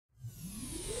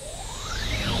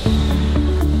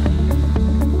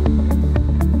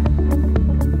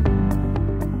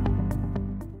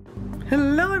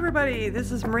everybody,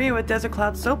 this is Maria with Desert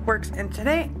Cloud Soapworks, and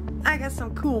today I got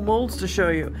some cool molds to show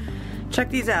you.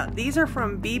 Check these out. These are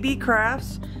from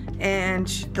Beebeecraft, and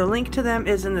the link to them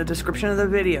is in the description of the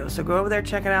video, so go over there,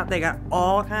 check it out. They got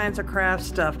all kinds of craft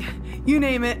stuff. You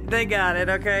name it, they got it,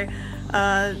 okay?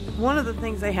 One of the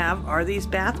things they have are these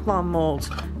bath bomb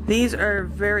molds. These are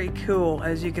very cool,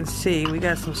 as you can see. We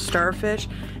got some starfish,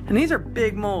 and these are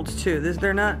big molds too.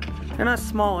 They're not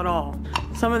small at all.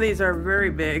 Some of these are very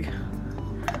big.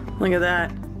 Look at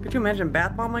that. Could you imagine a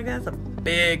bath bomb like that? It's a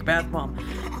big bath bomb.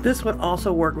 This would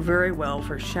also work very well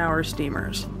for shower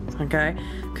steamers, okay?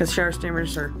 Because shower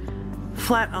steamers are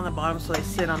flat on the bottom, so they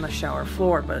sit on the shower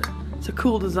floor, but it's a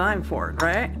cool design for it,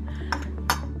 right?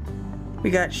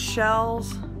 We got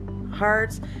shells,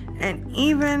 hearts, and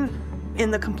even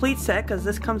in the complete set, because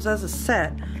this comes as a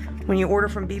set when you order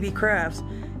from Beebeecraft,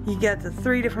 you get the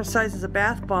 3 different sizes of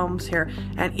bath bombs here,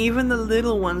 and even the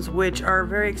little ones, which are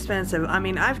very expensive. I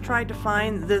mean, I've tried to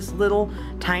find this little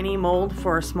tiny mold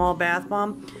for a small bath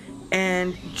bomb,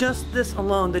 and just this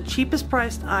alone, the cheapest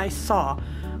price I saw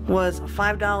was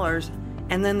 $5,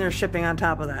 and then there's shipping on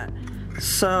top of that.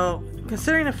 So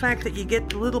considering the fact that you get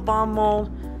the little bomb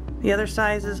mold, the other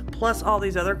sizes, plus all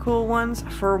these other cool ones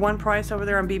for one price over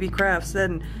there on Beebeecraft,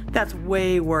 then that's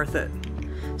way worth it.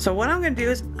 So what I'm going to do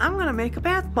is I'm going to make a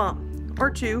bath bomb,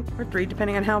 or 2 or 3,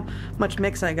 depending on how much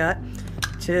mix I got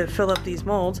to fill up these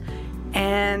molds,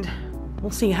 and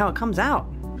we'll see how it comes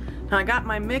out. Now I got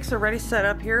my mix already set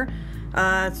up here.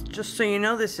 Just so you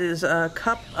know, this is a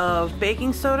cup of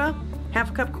baking soda,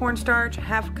 half a cup cornstarch,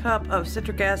 half a cup of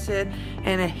citric acid,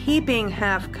 and a heaping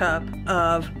half cup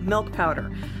of milk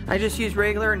powder. I just use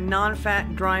regular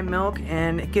non-fat dry milk,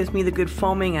 and it gives me the good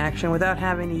foaming action without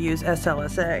having to use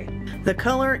SLSA. The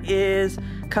color is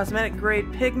cosmetic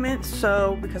grade pigment,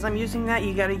 so because I'm using that,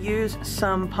 you gotta use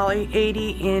some poly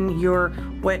 80 in your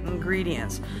wet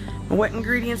ingredients. Wet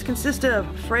ingredients consist of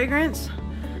fragrance,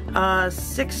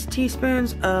 6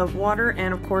 teaspoons of water,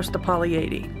 and of course the poly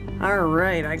 80.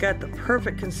 Alright, I got the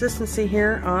perfect consistency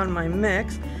here on my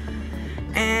mix,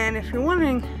 and if you're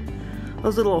wondering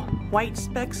those little white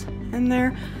specks in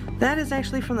there, that is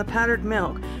actually from the powdered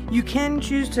milk. You can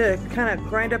choose to kind of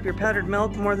grind up your powdered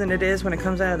milk more than it is when it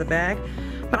comes out of the bag,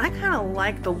 but I kind of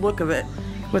like the look of it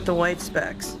with the white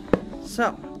specks.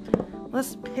 So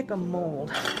let's pick a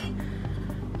mold.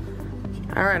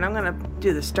 Alright, I'm gonna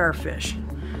do the starfish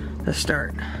to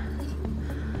start.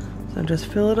 So just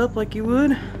fill it up like you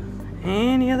would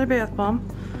any other bath bomb.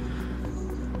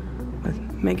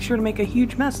 Make sure to make a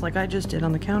huge mess like I just did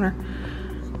on the counter.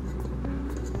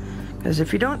 Because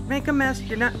if you don't make a mess,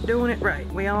 you're not doing it right.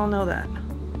 We all know that.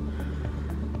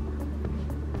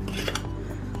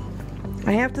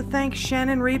 I have to thank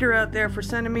Shannon Reeder out there for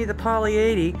sending me the poly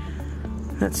 80.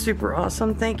 That's super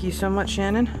awesome. Thank you so much,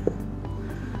 Shannon.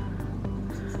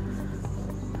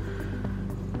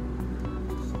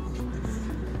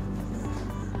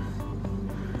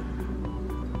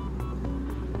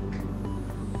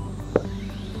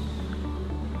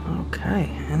 Okay,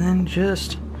 and then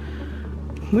just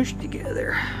mush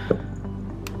together.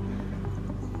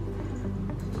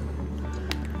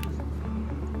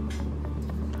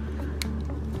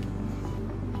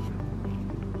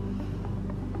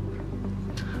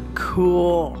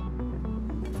 Cool.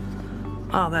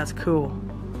 Oh, that's cool.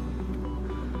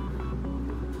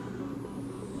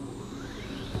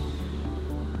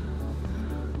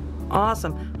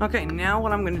 Awesome. Okay, now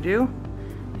what I'm going to do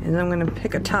is I'm going to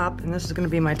pick a top, and this is going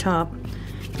to be my top.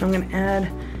 I'm going to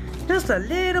add just a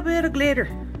little bit of glitter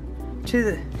to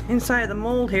the inside of the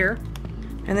mold here,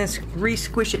 and then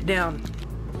re-squish it down.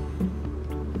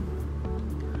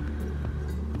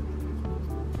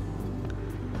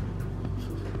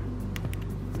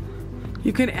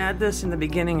 You could add this in the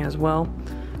beginning as well,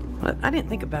 but I didn't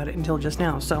think about it until just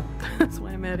now, so that's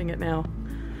why I'm adding it now.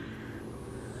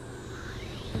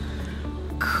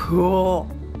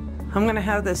 Cool. I'm gonna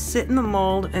have this sit in the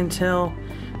mold until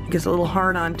it gets a little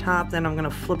hard on top, then I'm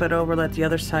gonna flip it over, let the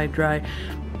other side dry.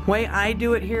 Way I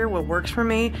do it here, what works for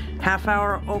me, half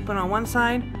hour open on one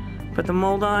side, put the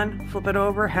mold on, flip it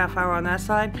over, half hour on that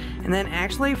side, and then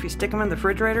actually if you stick them in the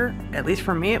refrigerator, at least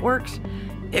for me it works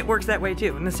that way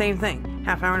too. And the same thing,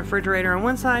 half hour in the refrigerator on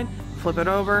one side, flip it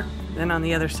over, then on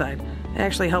the other side. It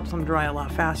actually helps them dry a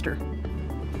lot faster.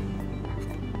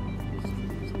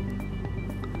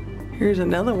 Here's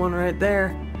another one right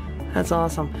there. That's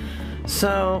awesome.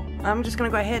 So I'm just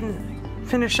gonna go ahead and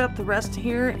finish up the rest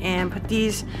here and put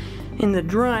these in the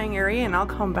drying area, and I'll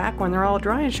come back when they're all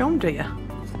dry and show them to you.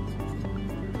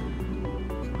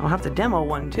 I'll have to demo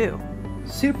one too.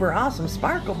 Super awesome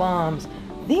sparkle bombs.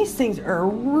 These things are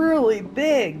really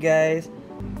big, guys.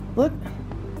 Look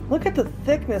Look at the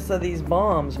thickness of these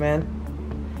bombs, man.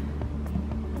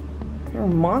 They're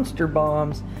monster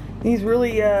bombs. These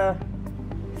really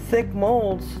thick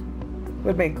molds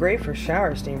would make great for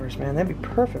shower steamers, man. That'd be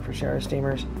perfect for shower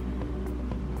steamers.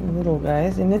 Little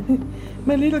guys, and then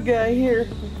my little guy here,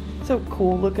 so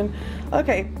cool looking.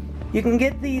 Okay, you can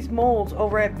get these molds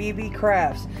over at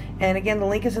Beebeecraft, and again, the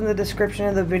link is in the description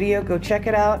of the video. Go check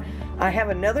it out. I have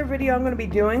another video I'm going to be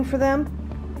doing for them,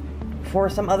 for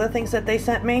some other things that they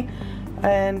sent me,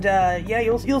 and yeah,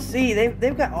 you'll see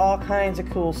they've got all kinds of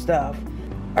cool stuff.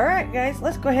 All right, guys,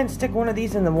 let's go ahead and stick one of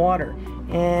these in the water.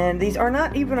 And these are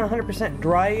not even 100%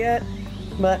 dry yet,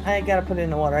 but I gotta put it in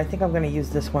the water. I think I'm gonna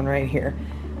use this one right here.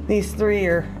 These three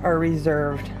are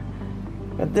reserved.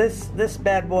 But this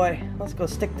bad boy, let's go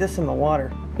stick this in the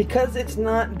water. Because it's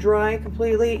not dry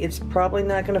completely, it's probably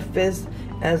not gonna fizz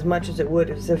as much as it would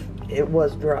as if it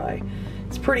was dry.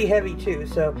 It's pretty heavy too,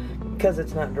 so because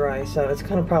it's not dry, so it's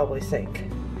gonna probably sink.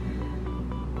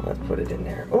 Let's put it in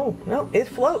there. Oh, no, it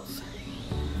floats.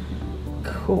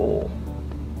 Cool.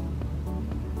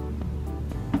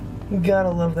 Gotta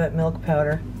love that milk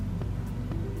powder.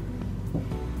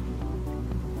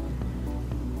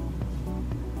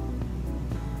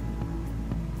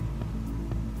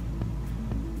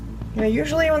 Now,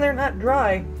 usually when they're not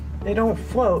dry, they don't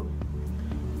float.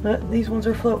 But these ones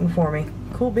are floating for me.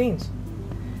 Cool beans.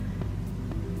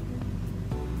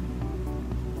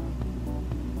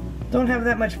 Don't have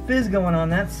that much fizz going on.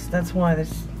 That's why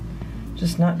it's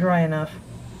just not dry enough.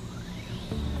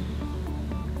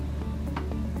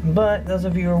 But those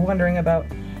of you who are wondering about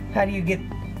how do you get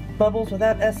bubbles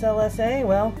without SLSA,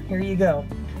 well, here you go.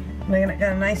 They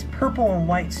got a nice purple and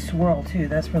white swirl too.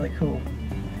 That's really cool.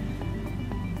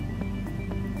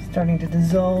 Starting to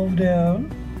dissolve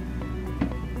down.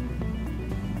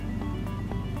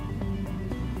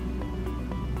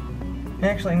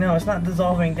 Actually, no, it's not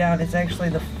dissolving down. It's actually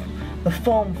the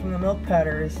foam from the milk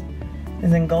powder is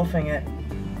engulfing it.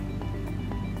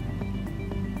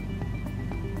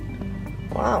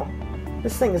 Wow,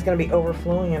 this thing is going to be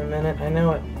overflowing in a minute. I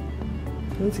know it.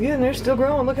 It's good. They're still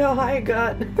growing. Look how high it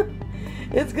got.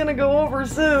 It's going to go over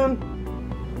soon.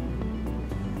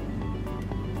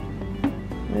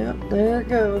 Yep, there it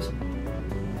goes.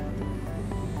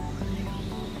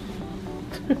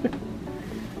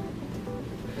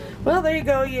 Well, there you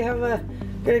go. You have a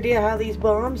good idea how these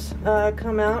bombs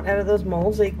come out of those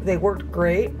molds. They worked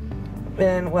great.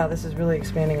 And wow, this is really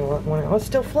expanding a lot more. Oh, it's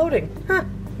still floating. Huh.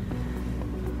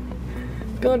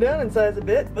 It's going down in size a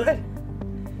bit, but it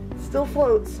still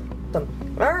floats.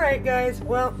 Alright, guys.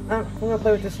 Well, I'm going to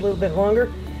play with this a little bit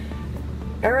longer.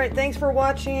 Alright, thanks for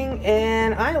watching,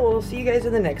 and I will see you guys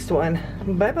in the next one.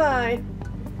 Bye-bye.